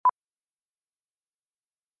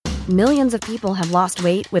Millions of people have lost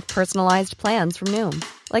weight with personalized plans from Noom.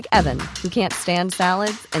 Like Evan, who can't stand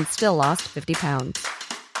salads and still lost 50 pounds.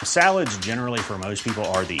 Salads generally for most people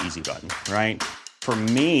are the easy button, right? For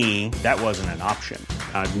me, that wasn't an option.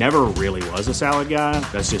 I never really was a salad guy.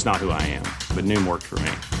 That's just not who I am. But Noom worked for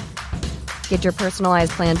me. Get your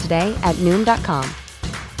personalized plan today at Noom.com.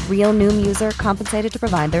 Real Noom user compensated to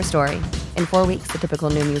provide their story. In 4 weeks, the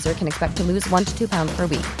typical Noom user can expect to lose 1 to 2 pounds per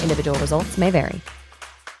week. Individual results may vary.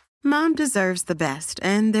 Mom deserves the best,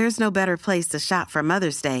 and there's no better place to shop for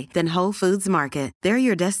Mother's Day than Whole Foods Market. They're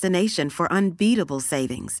your destination for unbeatable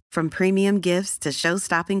savings, from premium gifts to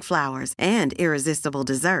show-stopping flowers and irresistible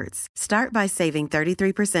desserts. Start by saving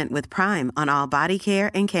 33% with Prime on all body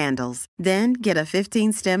care and candles. Then get a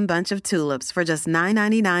 15-stem bunch of tulips for just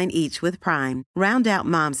 $9.99 each with Prime. Round out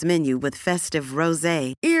Mom's menu with festive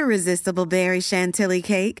rosé, irresistible berry chantilly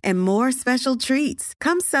cake, and more special treats.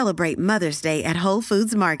 Come celebrate Mother's Day at Whole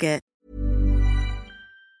Foods Market.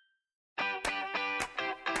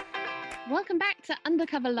 Welcome back to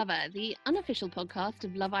Undercover Lover, the unofficial podcast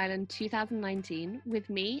of Love Island 2019 with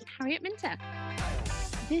me, Harriet Minter.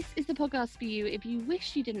 This is the podcast for you if you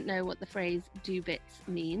wish you didn't know what the phrase do bits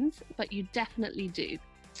means, but you definitely do.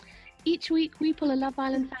 Each week we pull a Love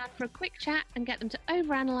Island fan for a quick chat and get them to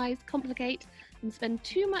overanalyze, complicate, and spend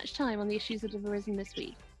too much time on the issues that have arisen this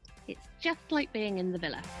week. It's just like being in the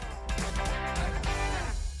villa.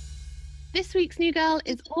 This week's new girl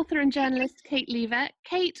is author and journalist Kate Lever.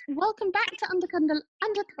 Kate, welcome back to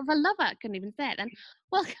Undercover Lover. Couldn't even say it then.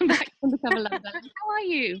 Welcome back to Undercover Lover. How are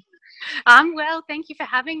you? I'm well, thank you for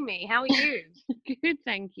having me. How are you? Good,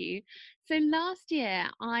 thank you. So last year,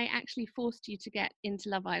 I actually forced you to get into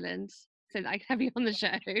Love Island so that I could have you on the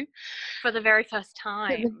show. For the very first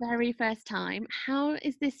time. For the very first time. How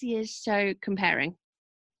is this year's show comparing?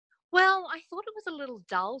 Well, I thought it was a little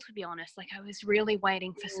dull, to be honest. Like, I was really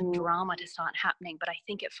waiting for some drama to start happening, but I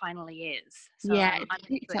think it finally is. So yeah, I'm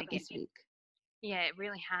picked up this week. Yeah, it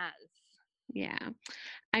really has. Yeah.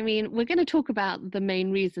 I mean, we're going to talk about the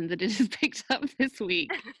main reason that it has picked up this week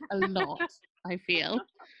a lot, I feel.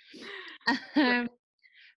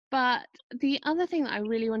 But the other thing that I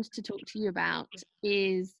really wanted to talk to you about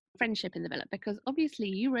is friendship in the villa, because obviously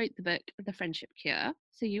you wrote the book, The Friendship Cure,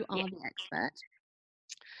 so you are the expert.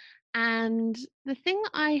 And the thing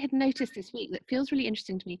that I had noticed this week that feels really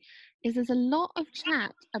interesting to me is there's a lot of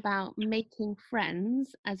chat about making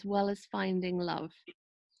friends as well as finding love.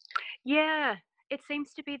 Yeah, it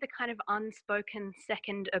seems to be the kind of unspoken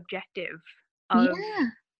second objective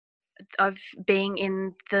of being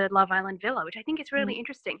in the Love Island villa, which I think is really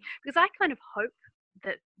interesting, because I kind of hope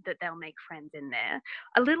that they'll make friends in there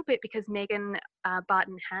a little bit, because Megan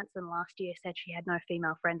Barton Hanson last year said she had no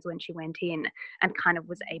female friends when she went in and kind of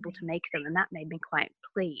was able to make them, and that made me quite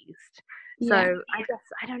pleased. So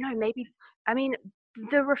I don't know, maybe, I mean,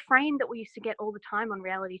 the refrain that we used to get all the time on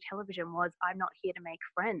reality television was, I'm not here to make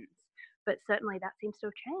friends, but certainly that seems to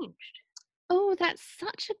have changed. Oh, that's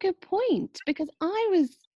such a good point, because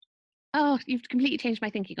you've completely changed my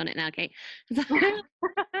thinking on it now, Kate.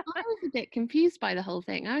 I was a bit confused by the whole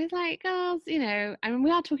thing. I was like, girls, you know, I mean,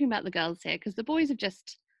 we are talking about the girls here, because the boys have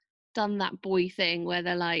just done that boy thing where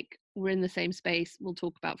they're like, we're in the same space, we'll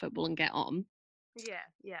talk about football and get on.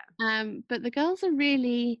 Yeah. But the girls are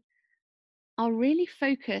really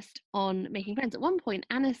focused on making friends. At one point,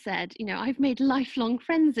 Anna said, you know, I've made lifelong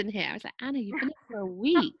friends in here. I was like, Anna, you've been here for a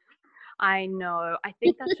week. I know. I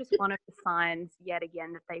think that's just one of the signs yet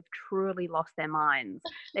again that they've truly lost their minds.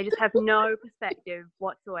 They just have no perspective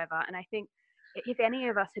whatsoever. And I think if any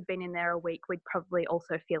of us had been in there a week, we'd probably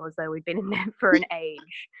also feel as though we'd been in there for an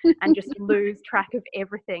age and just lose track of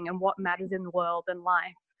everything and what matters in the world and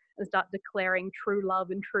life, and start declaring true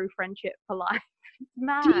love and true friendship for life. It's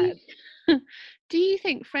mad. Do you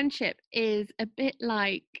think friendship is a bit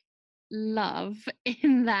like love,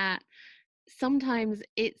 in that sometimes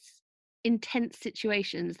it's intense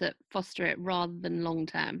situations that foster it rather than long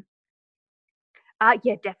term?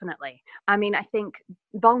 Yeah, definitely. I mean, I think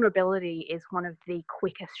vulnerability is one of the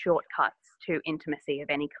quickest shortcuts to intimacy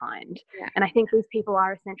of any kind. Yeah. And I think these people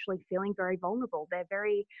are essentially feeling very vulnerable. They're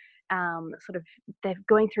very they're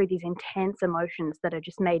going through these intense emotions that are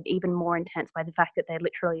just made even more intense by the fact that they're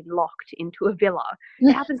literally locked into a villa.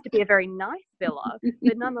 It happens to be a very nice villa,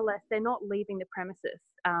 but nonetheless, they're not leaving the premises.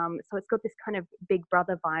 So it's got this kind of Big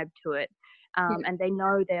Brother vibe to it. And they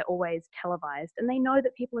know they're always televised, and they know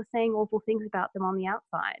that people are saying awful things about them on the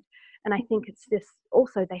outside. And I think it's just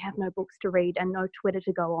also they have no books to read and no Twitter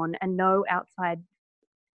to go on and no outside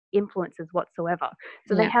influences whatsoever.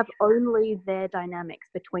 So they have only their dynamics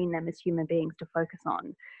between them as human beings to focus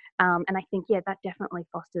on. And I think, that definitely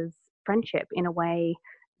fosters friendship in a way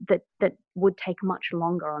that would take much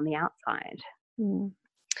longer on the outside.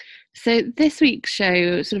 So this week's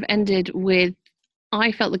show sort of ended with,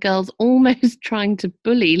 I felt the girls almost trying to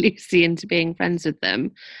bully Lucy into being friends with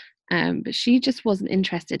them, but she just wasn't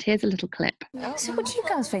interested. Here's a little clip. So what do you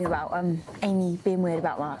guys think about Amy being weird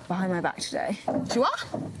about that behind my back today? She what?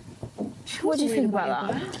 What do you think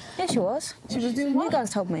about that? Yeah, she was. She was doing what? You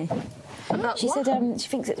guys told me. She said she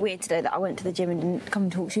thinks it's weird today that I went to the gym and didn't come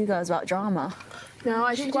and talk to you guys about drama. No,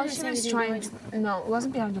 I think what she was trying to... No, it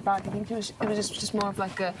wasn't behind her back. I think it was just more of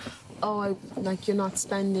like a, like you're not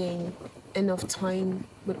spending enough time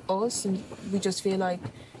with us and we just feel like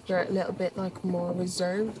you're a little bit like more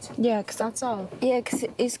reserved. Yeah, because that's all. Yeah,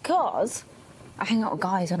 because I hang out with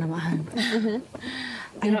guys when I'm at home.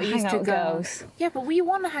 You're not used to girls. Yeah, but we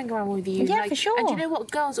want to hang around with you. Yeah, for sure. And you know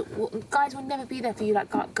what? Guys will never be there for you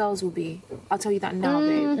like girls will be. I'll tell you that now,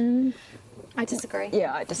 babe. I disagree.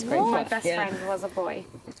 Yeah, I disagree. My best friend was a boy.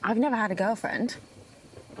 I've never had a girlfriend.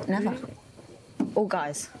 Never. All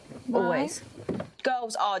guys. Why? Always.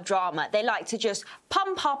 Girls are drama. They like to just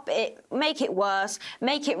pump up it, make it worse,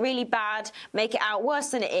 make it really bad, make it out worse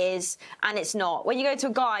than it is, and it's not. When you go to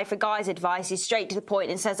a guy for guy's advice, he's straight to the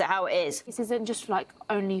point and says it how it is. This isn't just like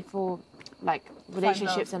only for like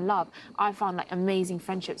relationships and love. I found like amazing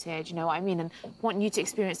friendships here. Do you know what I mean? And want you to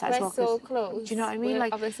experience that as well. We're so close. Do you know what I mean?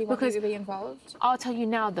 Like obviously want you to be involved. I'll tell you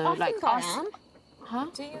now though. I think I am. Huh?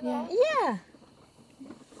 Do you know? Yeah.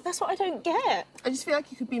 That's what I don't get. I just feel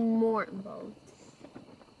like you could be more involved.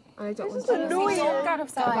 I don't want Don't to. get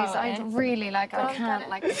upset about it. I really I can't stand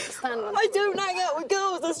them. I don't hang out with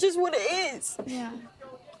girls, that's just what it is. Yeah.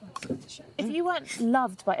 If you weren't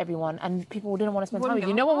loved by everyone and people didn't want to spend time with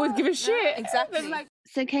you, no one would give a shit. Exactly.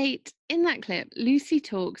 So Kate, in that clip, Lucy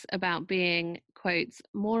talks about being, quotes,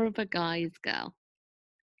 more of a guy's girl.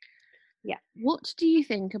 Yeah. What do you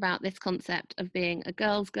think about this concept of being a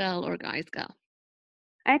girl's girl or a guy's girl?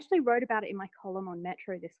 I actually wrote about it in my column on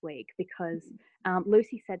Metro this week because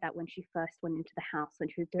Lucy said that when she first went into the house, when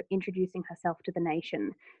she was introducing herself to the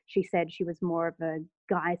nation, she said she was more of a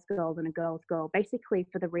guy's girl than a girl's girl, basically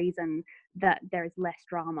for the reason that there is less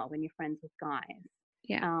drama when you're friends with guys.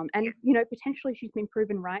 Yeah. And, potentially she's been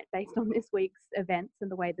proven right based on this week's events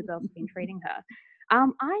and the way the girls have been treating her.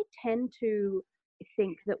 I tend to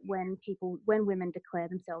think that when women declare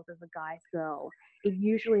themselves as a guy's girl, it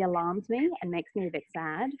usually alarms me and makes me a bit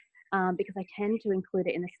sad because I tend to include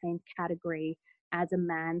it in the same category as a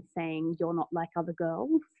man saying you're not like other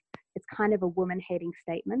girls. It's kind of a woman-hating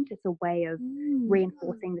statement. It's a way of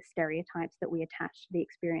reinforcing the stereotypes that we attach to the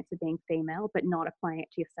experience of being female, but not applying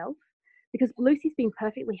it to yourself. Because Lucy's been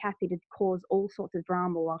perfectly happy to cause all sorts of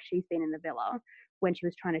drama while she's been in the villa when she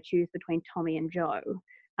was trying to choose between Tommy and Joe.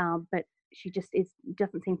 But she just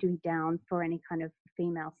doesn't seem to be down for any kind of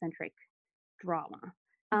female-centric drama.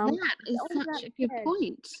 That is such a good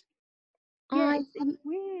point. Yeah, it's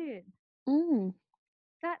weird.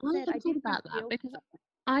 That I said, hadn't thought about that because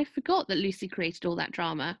I forgot that Lucy created all that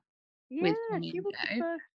drama. Yeah,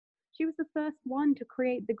 she was the first one to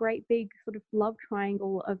create the great big sort of love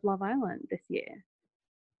triangle of Love Island this year.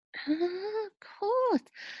 Of course.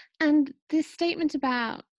 And this statement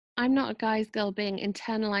about I'm not a guy's girl being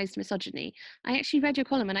internalized misogyny, I actually read your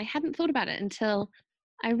column and I hadn't thought about it until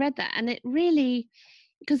I read that. And it really,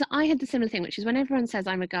 because I had the similar thing, which is when everyone says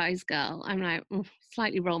I'm a guy's girl, I'm like,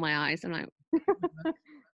 slightly roll my eyes. I'm like,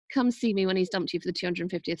 come see me when he's dumped you for the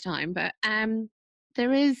 250th time. But I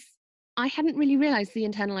hadn't really realized the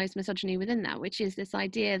internalized misogyny within that, which is this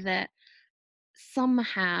idea that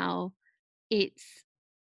somehow it's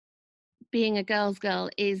being a girl's girl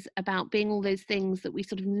is about being all those things that we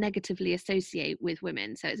sort of negatively associate with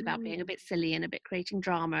women. So it's about being a bit silly and a bit creating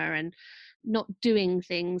drama and not doing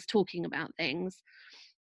things, talking about things.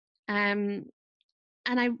 And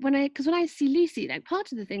when I see Lucy, like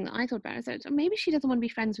part of the thing that I thought about is that maybe she doesn't want to be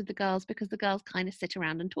friends with the girls because the girls kind of sit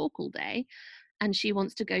around and talk all day, and she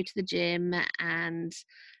wants to go to the gym and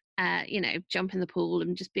jump in the pool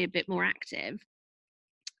and just be a bit more active.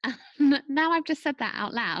 And now I've just said that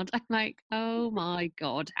out loud, I'm like, oh my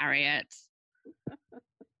God, Harriet.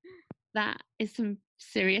 That is some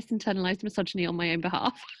serious internalized misogyny on my own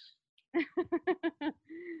behalf.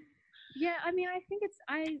 Yeah, I mean, I think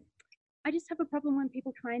I just have a problem when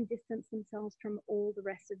people try and distance themselves from all the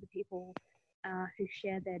rest of the people who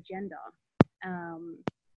share their gender.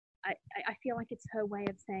 I feel like it's her way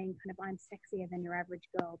of saying kind of I'm sexier than your average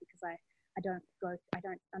girl because I'm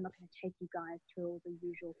not going to take you guys through all the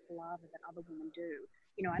usual palaver that other women do.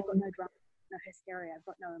 I've got no drama, no hysteria, I've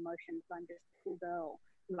got no emotions. I'm just a cool girl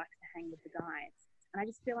who likes to hang with the guys. And I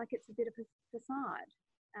just feel like it's a bit of a facade.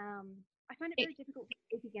 I find it very difficult to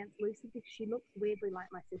speak against Lucy because she looks weirdly like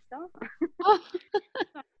my sister. Oh.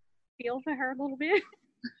 I feel for her a little bit.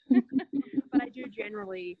 But I do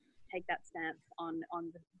generally take that stance on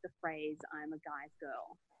the phrase "I'm a guy's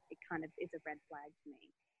girl." It kind of is a red flag to me.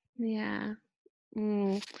 Yeah.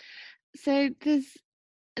 So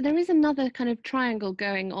there is another kind of triangle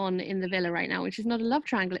going on in the villa right now, which is not a love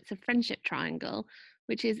triangle, it's a friendship triangle,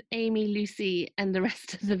 which is Amy, Lucy, and the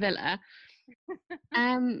rest of the villa.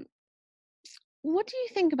 What do you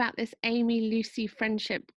think about this Amy-Lucy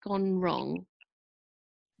friendship gone wrong?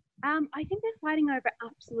 I think they're fighting over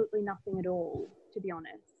absolutely nothing at all, to be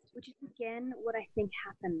honest, which is again what I think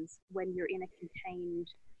happens when you're in a contained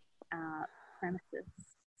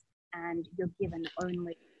premises and you're given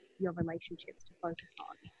only your relationships to focus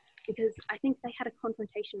on. Because I think they had a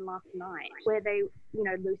confrontation last night where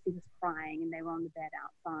Lucy was crying and they were on the bed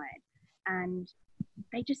outside, and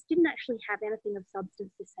they just didn't actually have anything of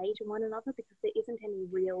substance to say to one another because there isn't any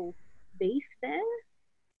real beef there.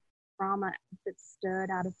 Drama that's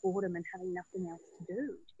stirred out of boredom and having nothing else to do,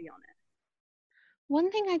 to be honest. One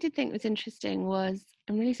thing I did think was interesting was,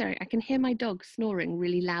 I'm really sorry, I can hear my dog snoring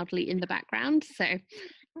really loudly in the background, so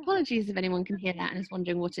apologies if anyone can hear that and is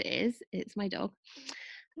wondering what it is. It's my dog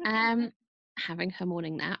having her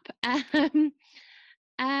morning nap.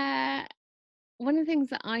 One of the things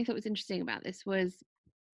that I thought was interesting about this was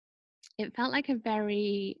it felt like a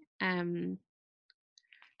very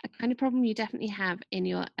a kind of problem you definitely have in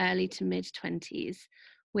your early to mid 20s,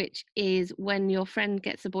 which is when your friend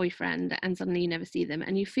gets a boyfriend and suddenly you never see them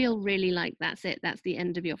and you feel really like that's it, that's the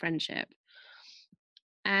end of your friendship.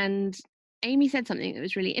 And Amy said something that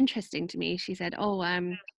was really interesting to me. She said,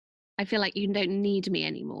 I feel like you don't need me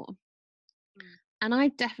anymore. And I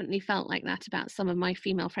definitely felt like that about some of my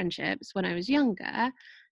female friendships when I was younger,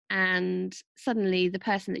 and suddenly the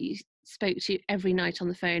person that you spoke to every night on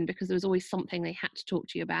the phone because there was always something they had to talk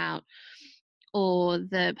to you about, or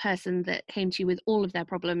the person that came to you with all of their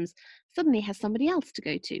problems suddenly has somebody else to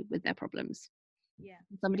go to with their problems.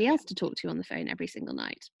 Somebody else to talk to on the phone every single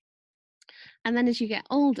night. And then as you get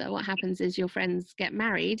older, what happens is your friends get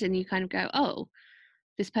married and you kind of go, oh,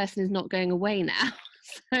 this person is not going away now,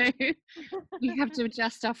 so we have to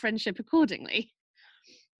adjust our friendship accordingly.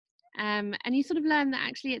 And you sort of learn that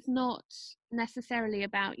actually it's not necessarily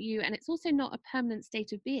about you, and it's also not a permanent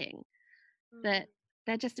state of being, that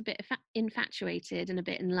they're just a bit infatuated and a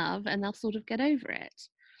bit in love and they'll sort of get over it.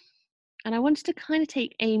 And I wanted to kind of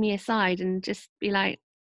take Amy aside and just be like,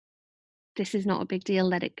 this is not a big deal,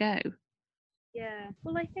 let it go. Yeah,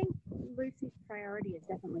 well, I think Lucy's priority is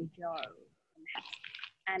definitely Joe,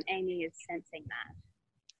 and Amy is sensing that.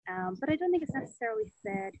 But I don't think it's necessarily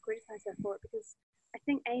fair to criticize her for it, because I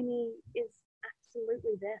think Amy is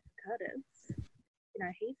absolutely there for Curtis.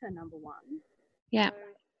 He's her number one. Yeah. So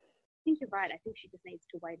I think you're right. I think she just needs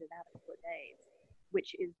to wait it out a couple of days,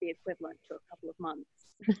 which is the equivalent to a couple of months.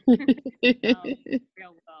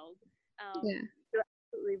 Real world. Yeah. You're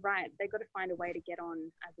absolutely right. They've got to find a way to get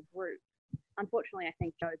on as a group. Unfortunately, I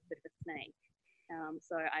think Joe's a bit of a snake.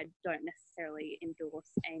 So I don't necessarily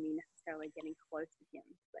endorse Amy necessarily getting close to him,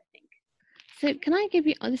 I think. So can I give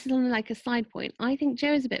you, this is on like a side point, I think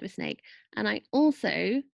Joe is a bit of a snake, and I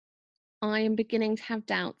am beginning to have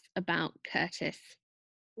doubts about Curtis.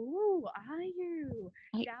 Ooh, are you?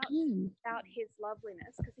 I am. About his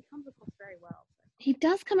loveliness, because he comes across very well.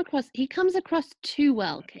 He comes across too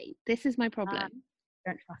well, Kate. This is my problem.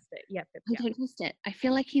 Don't trust it. Yep. I don't trust it. I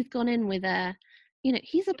feel like he's gone in with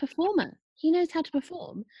he's a performer. He knows how to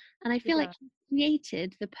perform. And I feel like he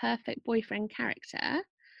created the perfect boyfriend character.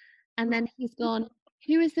 And then he's gone,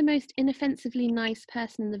 who is the most inoffensively nice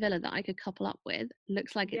person in the villa that I could couple up with?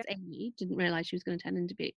 Looks like it's Amy. Didn't realise she was going to turn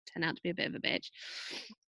out to be a bit of a bitch.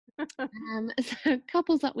 So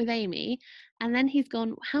couples up with Amy, and then he's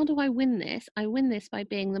gone, how do I win this? I win this by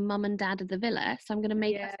being the mum and dad of the villa, so I'm going to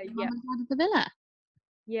make us the mum and dad of the villa.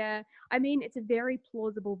 Yeah, I mean, it's a very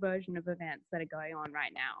plausible version of events that are going on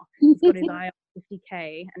right now. He's got his eye on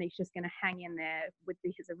 50k, and he's just going to hang in there with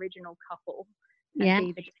his original couple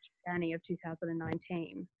and be the Danny of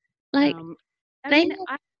 2019. Like, I'm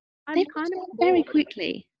they kind of very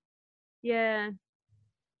quickly. Yeah,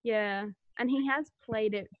 and he has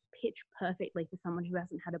played it pitch perfectly for someone who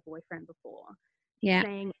hasn't had a boyfriend before. Yeah,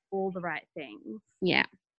 saying all the right things. Yeah,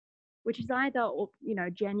 which is either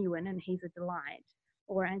genuine and he's a delight,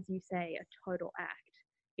 or as you say, a total act,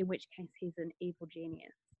 in which case he's an evil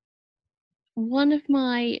genius. One of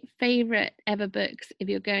my favourite ever books, if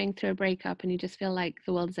you're going through a breakup and you just feel like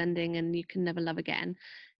the world's ending and you can never love again,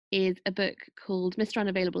 is a book called Mr.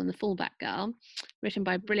 Unavailable and the Fallback Girl, written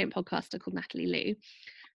by a brilliant podcaster called Natalie Liu.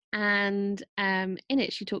 And in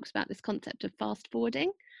it, she talks about this concept of fast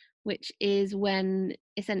forwarding, which is when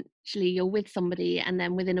essentially you're with somebody and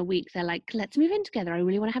then within a week they're like, let's move in together. I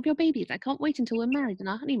really want to have your babies. I can't wait until we're married and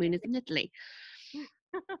our honeymoon is in Italy.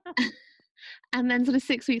 And then sort of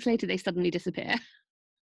 6 weeks later, they suddenly disappear.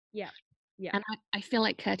 Yeah. And I feel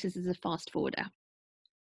like Curtis is a fast forwarder.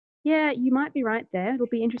 Yeah, you might be right there. It'll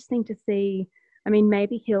be interesting to see. I mean,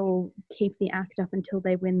 maybe he'll keep the act up until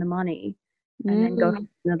they win the money and then go and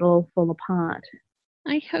it'll all fall apart.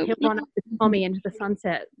 I hope he'll run up with Tommy into the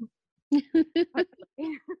sunset.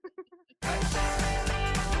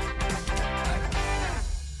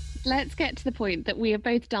 Let's get to the point that we are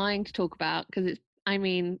both dying to talk about, because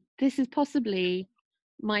this is possibly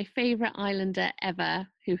my favourite Islander ever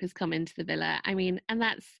who has come into the villa.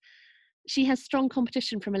 She has strong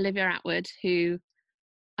competition from Olivia Attwood, who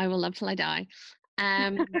I will love till I die.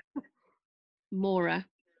 Maura.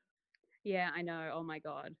 Yeah, I know. Oh my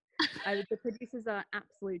God. The producers are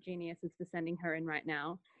absolute geniuses for sending her in right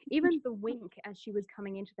now. Even the wink as she was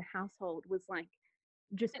coming into the household was like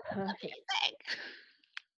just perfect.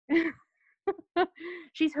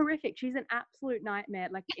 She's horrific. She's an absolute nightmare,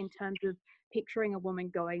 like in terms of picturing a woman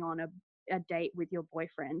going on a date with your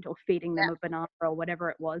boyfriend or feeding them a banana or whatever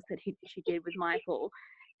it was that she did with Michael.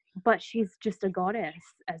 But she's just a goddess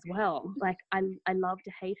as well. Like I love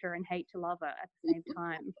to hate her and hate to love her at the same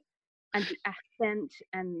time. And the accent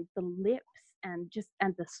and the lips and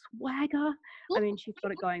the swagger. I mean, she's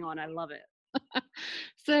got it going on. I love it.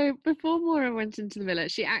 So before Maura went into the villa,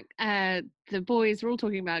 the boys were all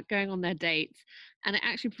talking about going on their dates, and it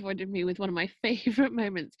actually provided me with one of my favourite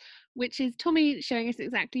moments, which is Tommy showing us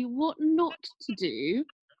exactly what not to do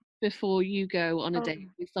before you go on a date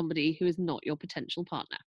with somebody who is not your potential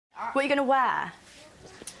partner. What are you going to wear?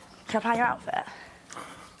 Can I plan your outfit?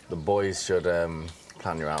 The boys should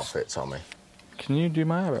plan your outfit, Tommy. Can you do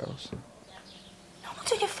my eyebrows? I'm not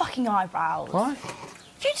doing your fucking eyebrows. Why?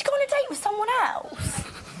 You need to go on a date with someone else.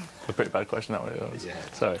 A pretty bad question that way. Yeah.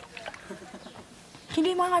 Sorry. Can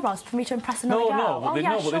you do my eyebrows for me to impress another girl? But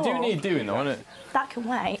they do need doing though, innit? That can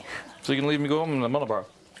wait. So you can leave me go home in the monobrow?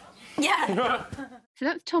 Yeah. So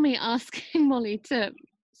that's Tommy asking Molly to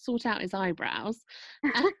sort out his eyebrows.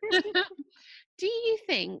 Do you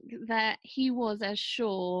think that he was as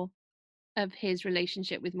sure of his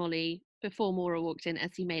relationship with Molly before Maura walked in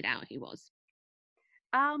as he made out he was?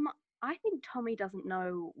 I think Tommy doesn't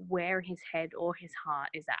know where his head or his heart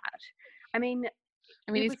is at. I mean,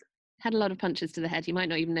 he's had a lot of punches to the head. He might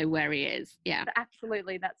not even know where he is. Yeah.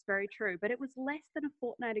 Absolutely, that's very true. But it was less than a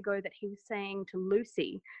fortnight ago that he was saying to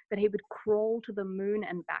Lucy that he would crawl to the moon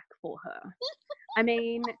and back for her. I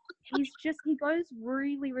mean, he goes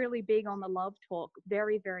really, really big on the love talk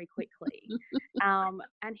very, very quickly. And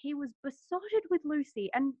he was besotted with Lucy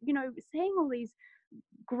and, saying all these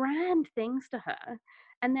grand things to her.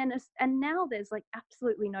 And now there's like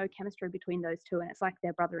absolutely no chemistry between those two, and it's like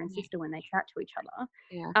they're brother and sister when they chat to each other.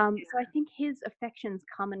 Yeah. So I think his affections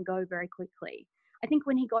come and go very quickly. I think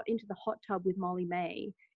when he got into the hot tub with Molly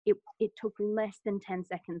May, it took less than 10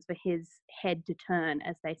 seconds for his head to turn,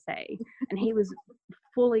 as they say, and he was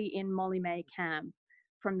fully in Molly May camp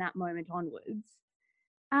from that moment onwards.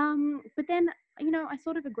 But then, I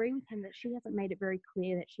sort of agree with him that she hasn't made it very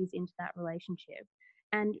clear that she's into that relationship.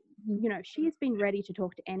 And, she has been ready to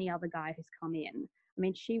talk to any other guy who's come in. I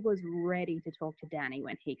mean, she was ready to talk to Danny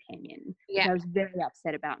when he came in. Yeah. Which I was very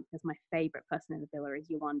upset about because my favourite person in the villa is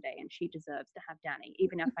Yolande, and she deserves to have Danny,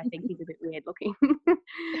 even if I think he's a bit weird looking.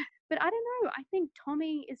 But I don't know. I think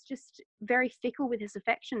Tommy is just very fickle with his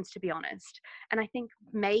affections, to be honest. And I think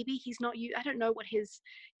maybe he's not I don't know what his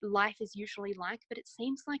life is usually like, but it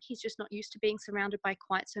seems like he's just not used to being surrounded by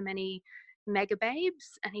quite so many mega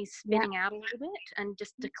babes, and he's spinning out a little bit and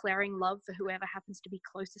just declaring love for whoever happens to be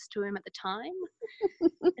closest to him at the time.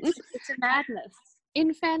 It's a madness.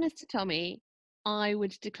 In fairness to Tommy, I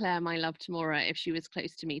would declare my love to Maura if she was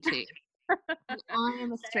close to me too. I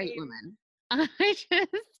am a straight woman.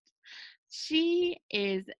 She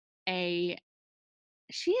is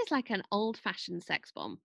like an old-fashioned sex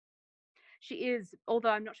bomb. She is, although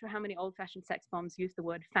I'm not sure how many old-fashioned sex bombs use the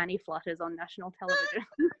word fanny flutters on national television.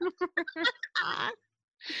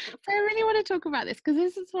 So I really want to talk about this because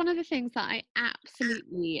this is one of the things that I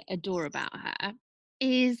absolutely adore about her,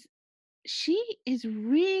 is she is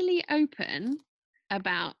really open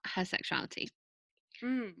about her sexuality.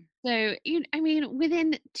 So,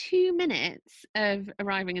 within 2 minutes of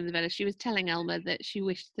arriving in the villa, she was telling Elma that she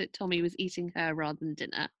wished that Tommy was eating her rather than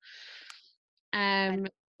dinner.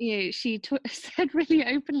 She said really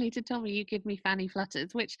openly to Tommy, "You give me fanny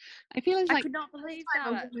flutters," which I feel is like I could not believe a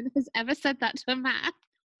woman has ever said that to a man.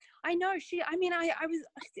 I know I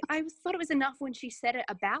thought it was enough when she said it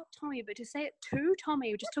about Tommy, but to say it to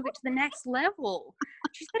Tommy just took it to the next level.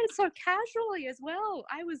 She said it so casually as well.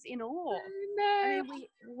 I was in awe. No. I mean,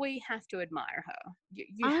 we have to admire her.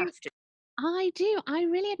 You have to. I do. I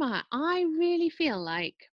really admire. I really feel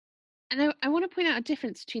like, and I want to point out a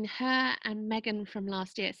difference between her and Megan from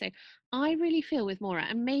last year. So I really feel with Maura,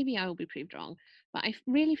 and maybe I will be proved wrong, but I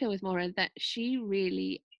really feel with Maura that she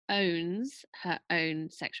really owns her own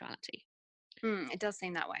sexuality. It does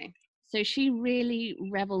seem that way. So she really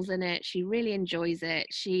revels in it. She really enjoys it.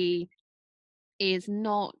 She is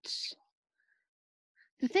not...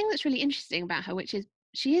 The thing that's really interesting about her, which is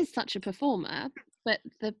she is such a performer, but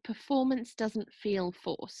the performance doesn't feel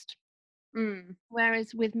forced.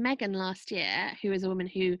 Whereas with Megan last year, who is a woman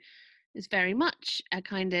who is very much a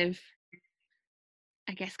kind of,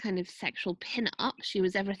 I guess, kind of sexual pin-up. She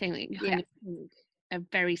was everything that you kind of think a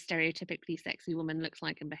very stereotypically sexy woman looks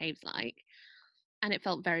like and behaves like. And it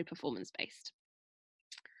felt very performance-based.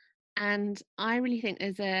 And I really think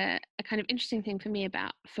there's a kind of interesting thing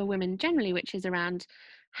for women generally, which is around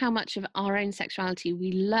how much of our own sexuality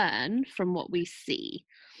we learn from what we see.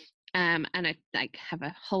 And I have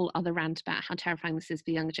a whole other rant about how terrifying this is for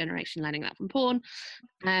the younger generation learning that from porn.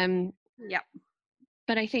 But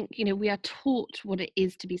I think, we are taught what it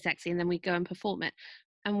is to be sexy and then we go and perform it.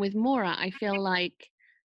 And with Maura, I feel like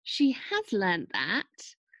she has learned that,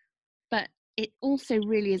 but it also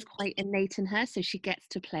really is quite innate in her, so she gets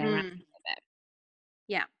to play around with it.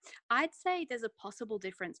 Yeah, I'd say there's a possible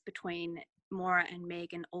difference between Maura and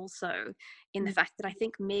Megan also in the fact that I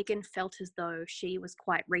think Megan felt as though she was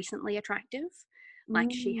quite recently attractive.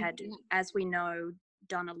 Like she had, as we know,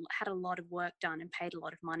 had a lot of work done and paid a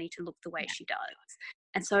lot of money to look the way she does.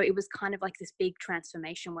 And so it was kind of like this big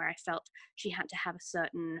transformation where I felt she had to have a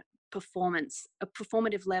certain a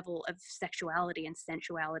performative level of sexuality and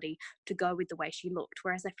sensuality to go with the way she looked.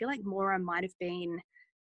 Whereas I feel like Maura might have been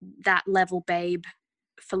that level babe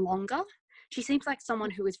for longer. She seems like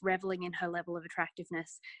someone who is reveling in her level of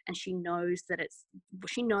attractiveness, and she knows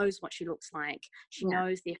she knows what she looks like. She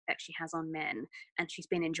knows the effect she has on men, and she's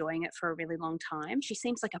been enjoying it for a really long time. She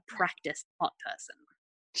seems like a practiced hot person.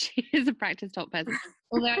 She is a practiced hot person.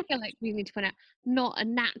 Although I feel like we need to point out, not a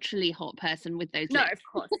naturally hot person with those lips. No, of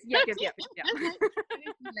course. Yeah. Those lips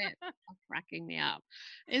are cracking me up.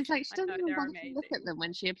 It's like she doesn't even bother to look at them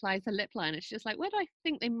when she applies her lip liner. She's just like, where do I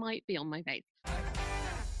think they might be on my face?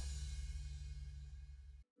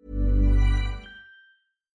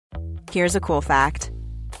 Here's a cool fact.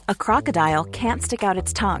 A crocodile can't stick out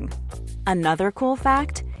its tongue. Another cool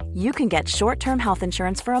fact, you can get short-term health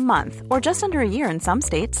insurance for a month or just under a year in some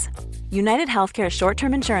states. United Healthcare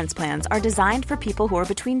short-term insurance plans are designed for people who are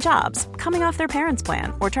between jobs, coming off their parents'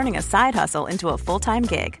 plan, or turning a side hustle into a full-time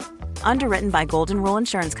gig. Underwritten by Golden Rule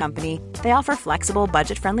Insurance Company, they offer flexible,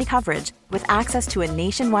 budget-friendly coverage with access to a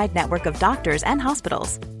nationwide network of doctors and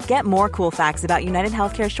hospitals. Get more cool facts about United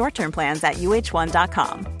Healthcare short-term plans at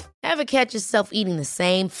uh1.com. Ever catch yourself eating the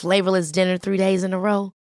same flavorless dinner 3 days in a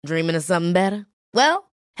row? Dreaming of something better?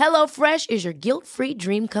 Well, HelloFresh is your guilt-free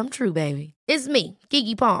dream come true, baby. It's me,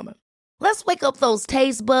 Keke Palmer. Let's wake up those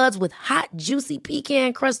taste buds with hot, juicy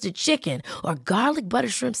pecan-crusted chicken or garlic butter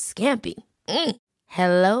shrimp scampi.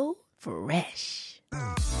 HelloFresh.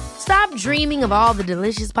 Stop dreaming of all the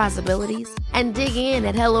delicious possibilities and dig in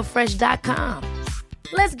at HelloFresh.com.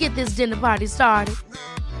 Let's get this dinner party started.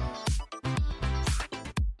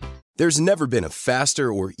 There's never been a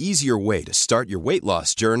faster or easier way to start your weight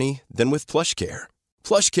loss journey than with PlushCare.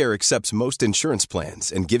 PlushCare accepts most insurance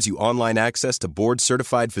plans and gives you online access to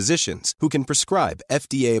board-certified physicians who can prescribe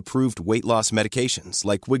FDA-approved weight loss medications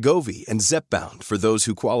like Wegovy and Zepbound for those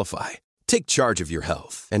who qualify. Take charge of your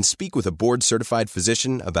health and speak with a board-certified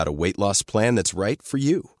physician about a weight loss plan that's right for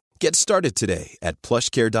you. Get started today at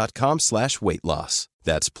plushcare.com/weight-loss.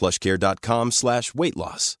 That's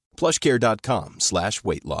plushcare.com/weight-loss.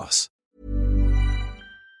 plushcare.com/weight-loss.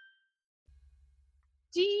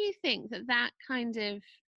 Do you think that kind of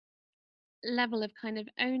level of kind of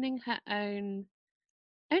owning her own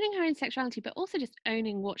sexuality, but also just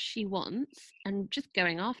owning what she wants and just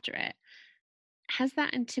going after it, has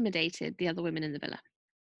that intimidated the other women in the villa?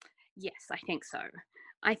 Yes, I think so.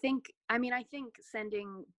 I think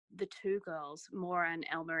sending the two girls, Maura and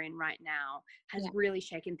Elma, in right now has really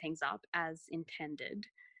shaken things up as intended.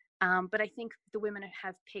 But I think the women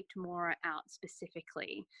have picked Maura out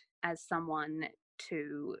specifically as someone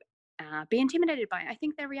to be intimidated by. I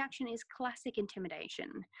think their reaction is classic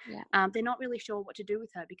intimidation. They're not really sure what to do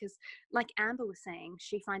with her because, like Amber was saying,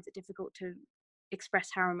 she finds it difficult to express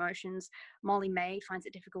her emotions. Molly May finds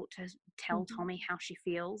it difficult to tell Tommy how she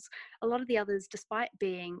feels. A lot of the others, despite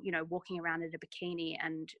being, walking around in a bikini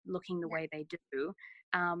and looking the way they do,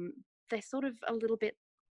 they're sort of a little bit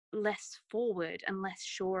less forward and less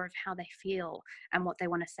sure of how they feel and what they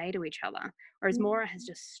want to say to each other. Whereas Maura has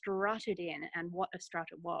just strutted in, and what a strut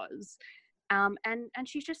it was. And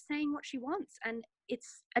she's just saying what she wants. And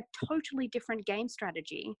it's a totally different game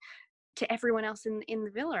strategy to everyone else in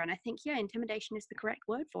the villa. And I think, intimidation is the correct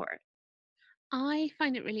word for it. I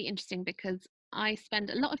find it really interesting because I spend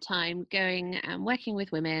a lot of time going and working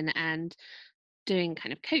with women and doing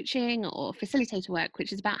kind of coaching or facilitator work,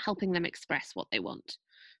 which is about helping them express what they want.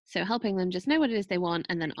 So helping them just know what it is they want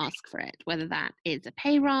and then ask for it, whether that is a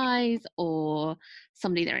pay rise or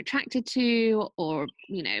somebody they're attracted to, or,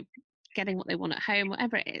 getting what they want at home,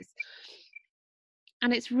 whatever it is.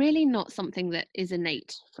 And it's really not something that is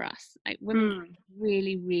innate for us. Like, women work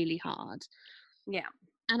really, really hard. Yeah.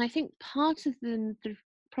 And I think part of the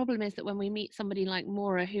problem is that when we meet somebody like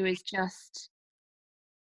Maura, who is just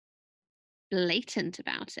blatant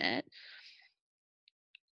about it,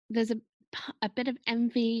 there's a bit of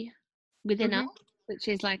envy within us, which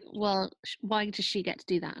is like, well, why does she get to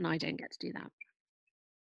do that and I don't get to do that?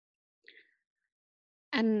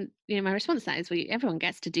 And my response to that is, well, everyone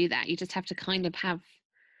gets to do that. You just have to kind of have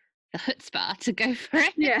the chutzpah to go for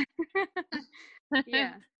it. Yeah.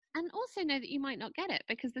 Yeah. And also know that you might not get it,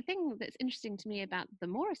 because the thing that's interesting to me about the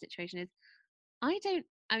Maura situation is,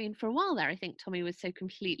 for a while there, I think Tommy was so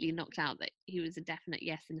completely knocked out that he was a definite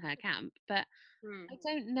yes in her camp. But I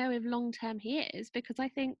don't know if long term he is, because I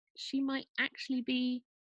think she might actually be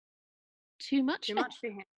too much for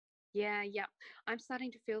him. Yeah. I'm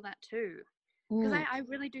starting to feel that too. Because I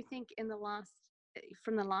really do think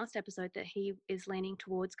from the last episode that he is leaning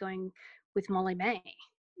towards going with Molly May.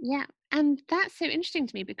 Yeah, and that's so interesting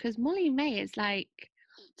to me, because Molly May is like,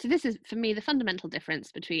 so this is for me the fundamental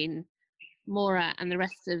difference between Maura and the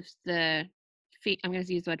rest of the I'm going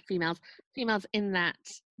to use the word females in that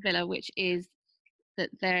villa, which is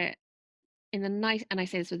that they're in the nice, and I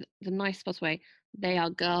say this with the nice possible way, they are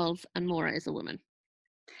girls and Maura is a woman.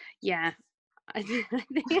 Yeah. I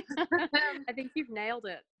think you've nailed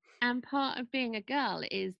it. And part of being a girl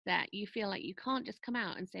is that you feel like you can't just come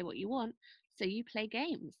out and say what you want, so you play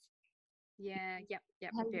games. Yeah, yep.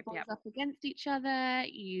 Up against each other,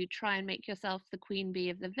 you try and make yourself the queen bee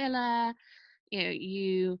of the villa.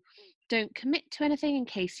 You don't commit to anything in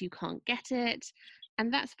case you can't get it.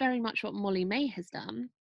 And that's very much what Molly May has done.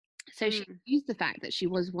 So she used the fact that she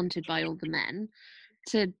was wanted by all the men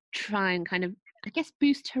to try and kind of, I guess,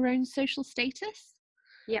 boost her own social status.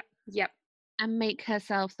 Yep. And make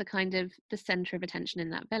herself the kind of the center of attention in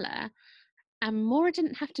that villa. And Maura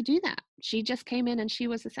didn't have to do that. She just came in and she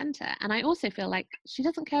was the center. And I also feel like she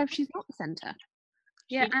doesn't care if she's not the center.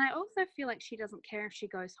 Yeah, and I also feel like she doesn't care if she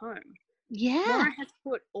goes home. Yeah. Maura has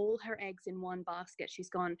put all her eggs in one basket. She's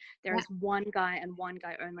gone, there is one guy and one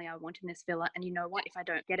guy only I want in this villa. And you know what? If I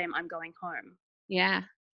don't get him, I'm going home. Yeah.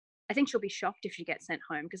 I think she'll be shocked if she gets sent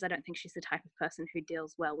home, because I don't think she's the type of person who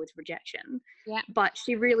deals well with rejection. Yeah. But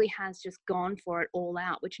she really has just gone for it all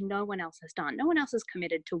out, which no one else has done. No one else has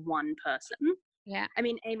committed to one person. Yeah. I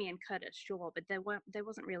mean, Amy and Curtis, sure, but there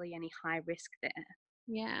wasn't really any high risk there.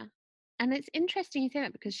 Yeah. And it's interesting you say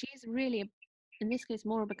that, because she's really, in this case,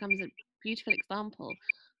 Maura becomes a beautiful example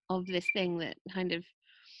of this thing that kind of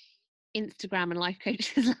Instagram and life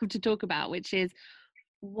coaches love to talk about, which is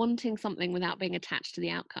wanting something without being attached to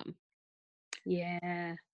the outcome.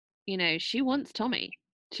 Yeah. She wants Tommy.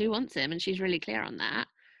 She wants him, and she's really clear on that.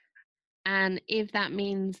 And if that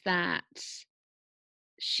means that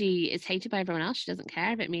she is hated by everyone else, she doesn't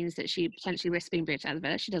care. If it means that she potentially risks being booted out of the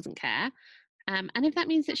villa, she doesn't care. And if that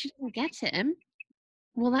means that she doesn't get him,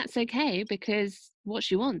 well, that's okay, because what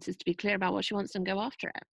she wants is to be clear about what she wants and go after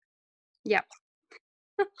it. Yep.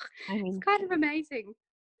 It's kind of amazing.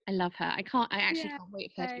 I love her. I actually can't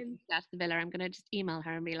wait for her to get out of the villa. I'm going to just email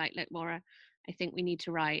her and be like, look, Maura, I think we need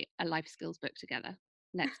to write a life skills book together.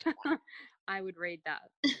 Let's talk. I would read that.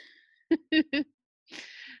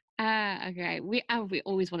 Okay. We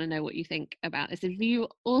always want to know what you think about this. If you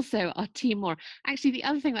also are Team Maura. Actually, the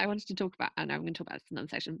other thing that I wanted to talk about, and I'm going to talk about this in another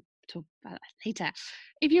section, talk about that later.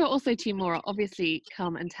 If you're also Team Maura, obviously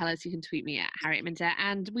come and tell us. You can tweet me at Harriet Minter,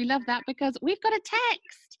 and we love that because we've got a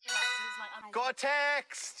text. Got a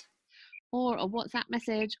text! Or a WhatsApp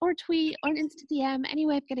message, or a tweet, or an Insta DM, any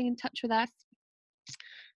way of getting in touch with us.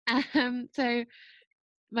 So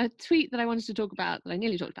my tweet that I wanted to talk about, that I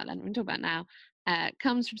nearly talked about then, we're going to talk about now,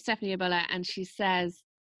 comes from Stephanie Ebola, and she says,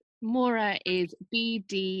 Maura is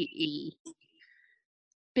BDE.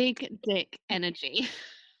 Big dick energy.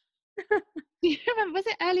 Do you remember, was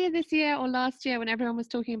it earlier this year or last year when everyone was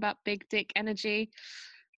talking about big dick energy?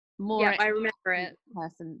 Yeah, I remember it.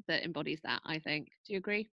 Person that embodies that, I think. Do you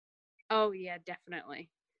agree? Oh yeah, definitely.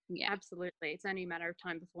 Yeah, absolutely. It's only a matter of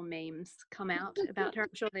time before memes come out about her. I'm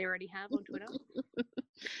sure they already have on Twitter.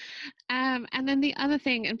 And then the other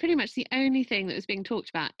thing, and pretty much the only thing that was being talked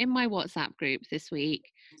about in my WhatsApp group this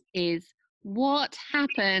week, is what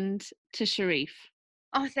happened to Sharif.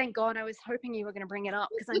 Oh, thank God. I was hoping you were going to bring it up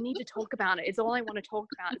because I need to talk about it. It's all I want to talk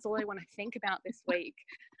about. It's all I want to think about this week.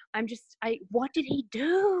 What did he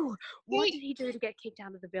do? What did he do to get kicked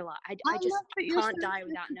out of the villa? I just can't die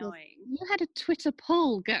without knowing. You had a Twitter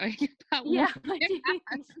poll going about what I did.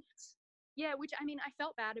 Yeah, which I mean, I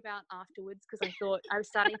felt bad about afterwards because I thought I was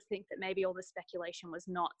starting to think that maybe all the speculation was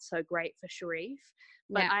not so great for Sharif.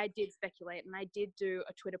 But I did speculate, and I did do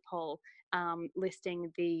a Twitter poll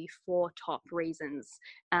listing the 4 top reasons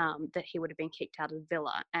that he would have been kicked out of the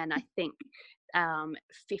villa. And I think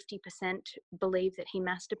 50% believe that he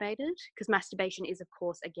masturbated, because masturbation is, of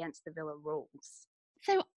course, against the villa rules.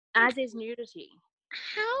 So, as is nudity.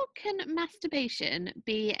 How can masturbation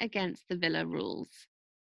be against the villa rules?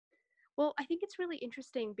 Well, I think it's really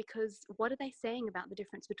interesting because what are they saying about the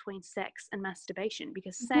difference between sex and masturbation?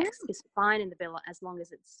 Because sex is fine in the villa as long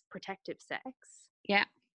as it's protective sex. Yeah.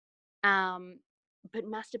 But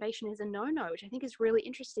masturbation is a no-no, which I think is really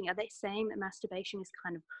interesting. Are they saying that masturbation is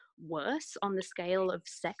kind of worse on the scale of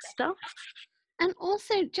sex stuff? And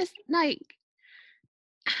also just like,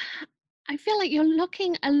 I feel like you're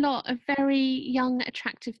locking a lot of very young,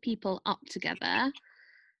 attractive people up together.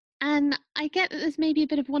 And I get that there's maybe a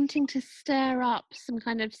bit of wanting to stir up some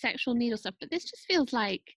kind of sexual need or stuff, but this just feels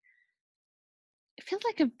like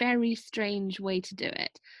a very strange way to do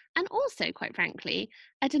it. And also, quite frankly,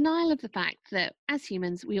 a denial of the fact that as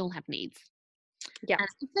humans, we all have needs. Yeah. And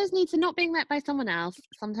if those needs are not being met by someone else,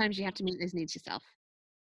 sometimes you have to meet those needs yourself.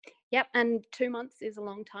 Yep. And 2 months is a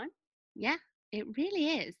long time. Yeah, it really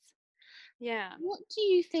is. Yeah. What do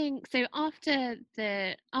you think? So after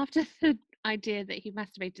the idea that he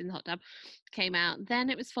masturbated in the hot tub came out, then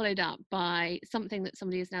it was followed up by something that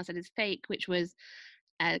somebody has now said is fake, which was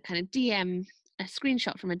a kind of DM, a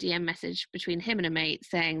screenshot from a DM message between him and a mate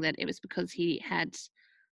saying that it was because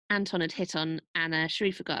Anton had hit on Anna.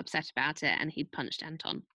 Sharif got upset about it and he'd punched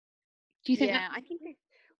Anton. Do you think? Yeah, I think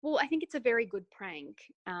it's a very good prank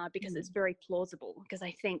because it's very plausible, because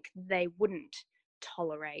I think they wouldn't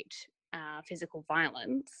tolerate physical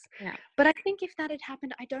violence. Yeah. But I think if that had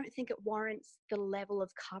happened, I don't think it warrants the level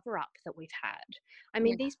of cover-up that we've had. I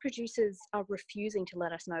mean, these producers are refusing to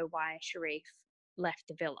let us know why Sharif left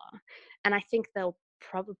the villa, and I think they'll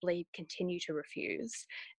probably continue to refuse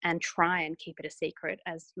and try and keep it a secret,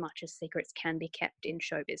 as much as secrets can be kept in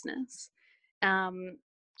show business.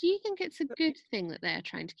 Do you think it's a good thing that they're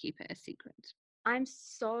trying to keep it a secret? I'm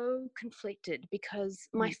so conflicted, because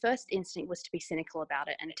my first instinct was to be cynical about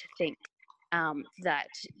it and to think that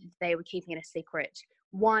they were keeping it a secret,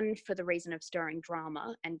 one, for the reason of stirring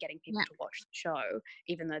drama and getting people to watch the show,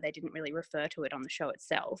 even though they didn't really refer to it on the show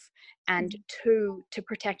itself, and two, to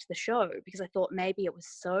protect the show, because I thought maybe it was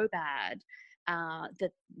so bad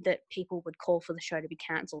that people would call for the show to be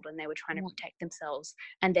cancelled, and they were trying to protect themselves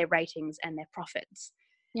and their ratings and their profits.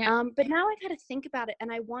 Yeah. But now I've had to think about it,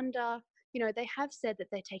 and I wonder, they have said that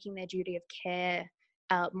they're taking their duty of care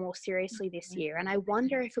more seriously this year. And I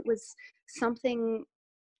wonder if it was something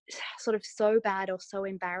sort of so bad or so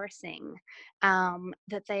embarrassing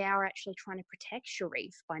that they are actually trying to protect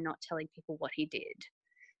Sharif by not telling people what he did.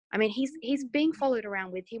 I mean, he's being followed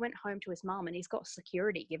around he went home to his mum and he's got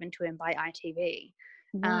security given to him by ITV.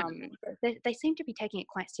 They seem to be taking it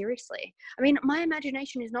quite seriously. I mean, my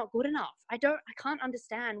imagination is not good enough. I can't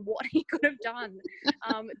understand what he could have done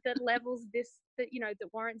that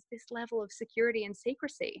warrants this level of security and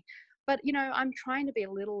secrecy. But I'm trying to be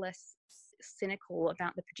a little less cynical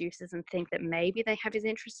about the producers and think that maybe they have his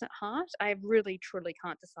interests at heart. I really truly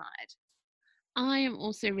can't decide. I am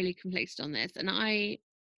also really conflicted on this, and I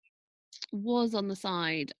was on the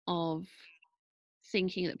side of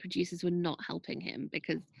thinking that producers were not helping him,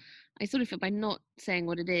 because I sort of feel by not saying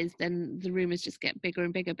what it is, then the rumours just get bigger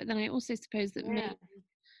and bigger. But then I also suppose that maybe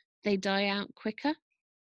they die out quicker.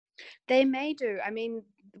 They may do. I mean,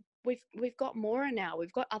 we've got more now.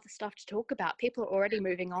 We've got other stuff to talk about. People are already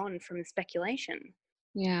moving on from speculation.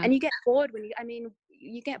 Yeah. And you get bored when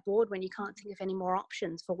you get bored when you can't think of any more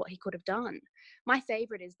options for what he could have done. My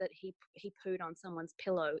favourite is that he pooed on someone's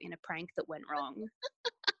pillow in a prank that went wrong.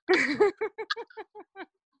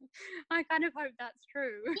 I kind of hope that's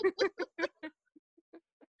true.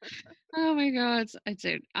 Oh my God, I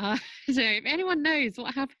don't. If anyone knows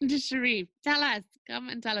what happened to Sharif, tell us. Come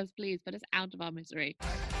and tell us, please. Put us out of our misery.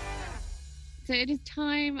 So it is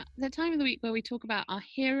the time of the week where we talk about our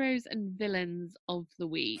heroes and villains of the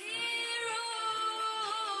week.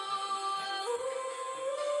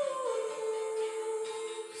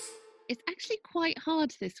 It's actually quite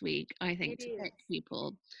hard this week, I think, to pick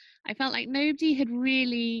people. I felt like nobody had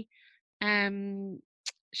really,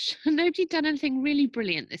 nobody done anything really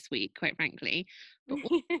brilliant this week, quite frankly. But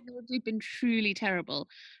all have been truly terrible.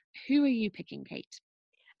 Who are you picking, Kate?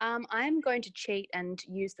 I'm going to cheat and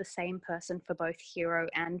use the same person for both hero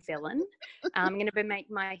and villain. I'm going to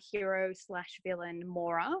make my hero/villain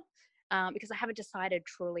Mora. Because I haven't decided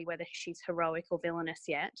truly whether she's heroic or villainous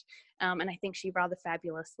yet. And I think she rather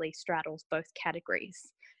fabulously straddles both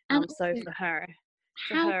categories. So for her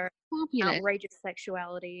outrageous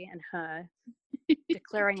sexuality and her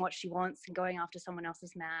declaring what she wants and going after someone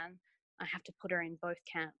else's man, I have to put her in both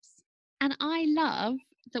camps. And I love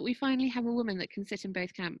that we finally have a woman that can sit in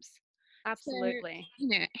both camps. Absolutely.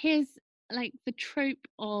 So, here's like the trope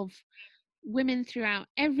of women throughout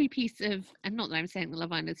every piece of, and not that I'm saying the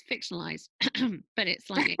Love Island is fictionalized, but it's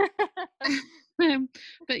like,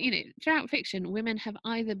 but throughout fiction, women have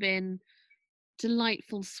either been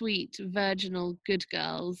delightful, sweet, virginal, good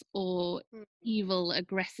girls, or evil,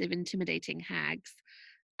 aggressive, intimidating hags.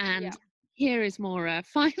 And here is Mora,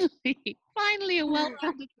 finally a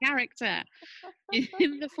well-rounded character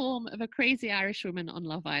in the form of a crazy Irish woman on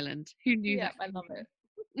Love Island. Who knew that? I love it.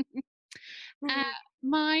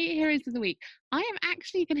 My heroes of the week. I am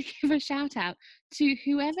actually going to give a shout out to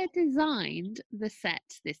whoever designed the set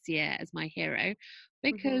this year as my hero,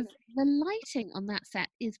 because the lighting on that set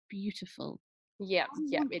is beautiful. Yeah,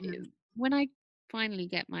 it is. When I finally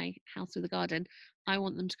get my house with a garden, I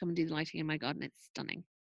want them to come and do the lighting in my garden. It's stunning.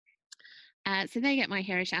 So they get my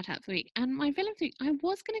hero shout out for the week. And my villain of the week, I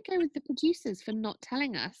was going to go with the producers for not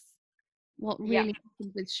telling us what really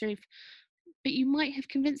happened with Sharif. But you might have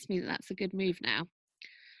convinced me that that's a good move now.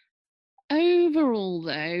 Overall,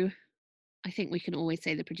 though, I think we can always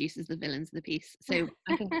say the producers are the villains of the piece. So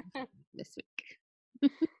I think this week.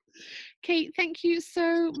 Kate, thank you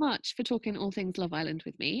so much for talking all things Love Island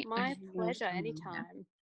with me. My pleasure, anytime.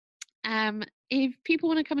 If people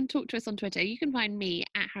want to come and talk to us on Twitter, you can find me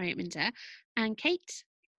at Harriet Minter and Kate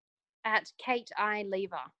at Kate I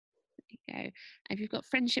Lever. Go. If you've got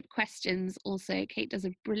friendship questions, also Kate does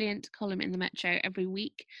a brilliant column in the Metro every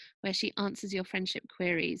week where she answers your friendship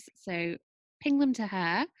queries, so ping them to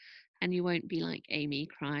her and you won't be like Amy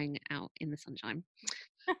crying out in the sunshine.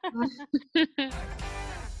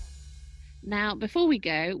 Now, before we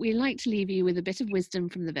go, we like to leave you with a bit of wisdom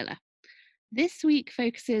from the villa. This week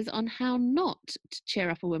focuses on how not to cheer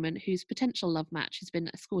up a woman whose potential love match has been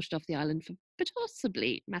escorted off the island for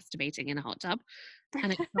possibly masturbating in a hot tub,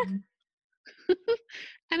 and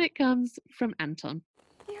it comes from Anton.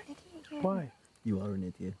 Why? You are an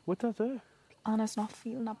idiot. What did I do? Anna's not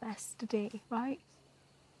feeling her best today, right?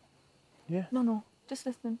 Yeah. No, just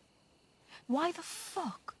listen. Why the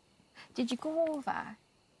fuck did you go over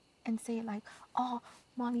and say like, oh,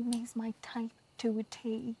 Molly May's my type to a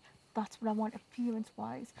T. That's what I want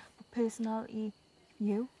appearance-wise, but personality,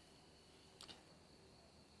 you?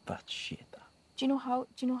 That's shit. Do you know how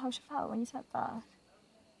she felt when you said that?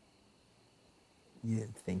 You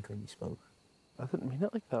didn't think when you spoke. I didn't mean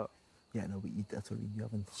it like that. Yeah, no, but that's what I mean. You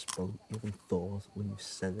haven't spoke, you haven't thought when you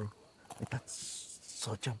said it. Like, that's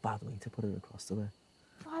such a bad way to put it across to her.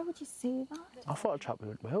 Why would you say that? I thought a chat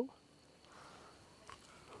went well.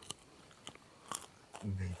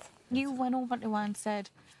 Mate. You went over to her and said,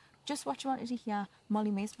 just what you wanted to hear,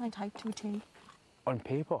 Molly May's my type to a T. On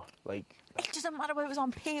paper, like... It doesn't matter whether it was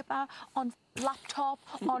on paper, on laptop,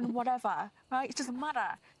 on whatever, right? It doesn't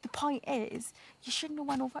matter. The point is, you shouldn't have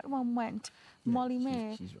went over to her and went, Molly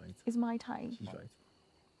May she's right. is my type. She's right.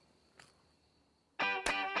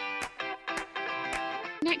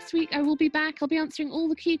 Next week I will be back. I'll be answering all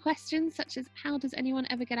the key questions, such as how does anyone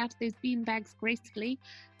ever get out of those beanbags gracefully?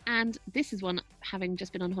 And this is one, having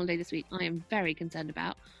just been on holiday this week, I am very concerned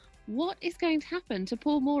about. What is going to happen to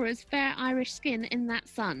poor Mora's fair Irish skin in that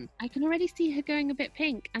sun? I can already see her going a bit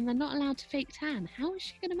pink and they're not allowed to fake tan. How is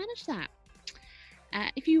she going to manage that?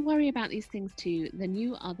 If you worry about these things too, then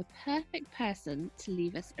you are the perfect person to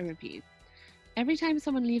leave us a review. Every time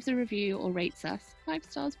someone leaves a review or rates us, 5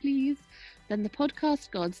 stars please, then the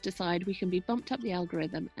podcast gods decide we can be bumped up the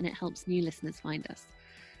algorithm and it helps new listeners find us.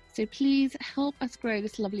 So please help us grow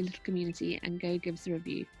this lovely little community and go give us a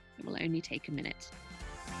review. It will only take a minute.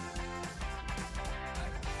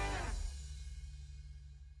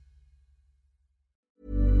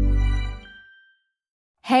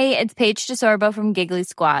 Hey, it's Paige DeSorbo from Giggly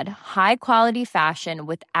Squad. High quality fashion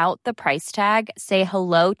without the price tag. Say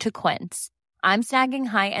hello to Quince. I'm snagging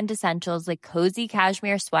high-end essentials like cozy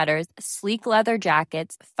cashmere sweaters, sleek leather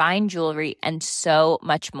jackets, fine jewelry, and so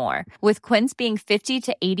much more. With Quince being 50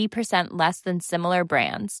 to 80% less than similar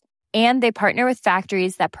brands. And they partner with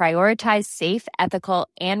factories that prioritize safe, ethical,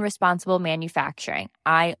 and responsible manufacturing.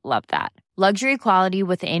 I love that. Luxury quality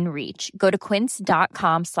within reach. Go to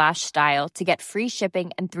quince.com/style to get free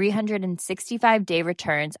shipping and 365-day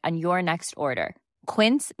returns on your next order.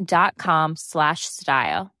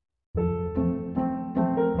 Quince.com/style.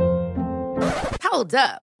 Hold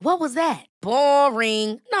up. What was that?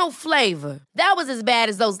 Boring. No flavor. That was as bad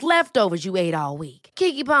as those leftovers you ate all week.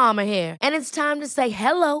 Keke Palmer here, and it's time to say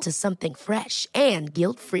hello to something fresh and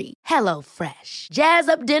guilt-free. Hello Fresh. Jazz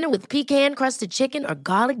up dinner with pecan-crusted chicken or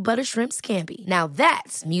garlic butter shrimp scampi. Now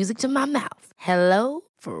that's music to my mouth. Hello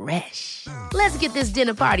Fresh. Let's get this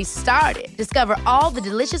dinner party started. Discover all the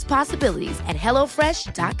delicious possibilities at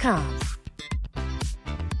HelloFresh.com.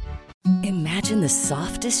 Imagine the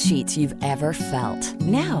softest sheets you've ever felt.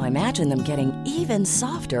 Now imagine them getting even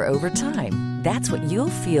softer over time. That's what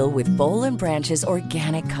you'll feel with Boll & Branch's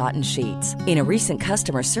organic cotton sheets. In a recent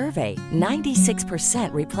customer survey,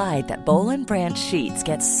 96% replied that Boll & Branch sheets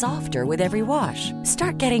get softer with every wash.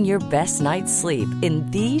 Start getting your best night's sleep in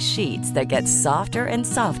these sheets that get softer and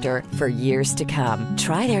softer for years to come.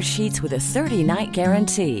 Try their sheets with a 30-night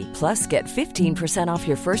guarantee. Plus, get 15% off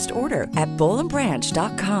your first order at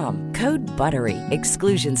bollandbranch.com. Code BUTTERY.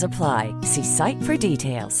 Exclusions apply. See site for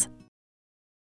details.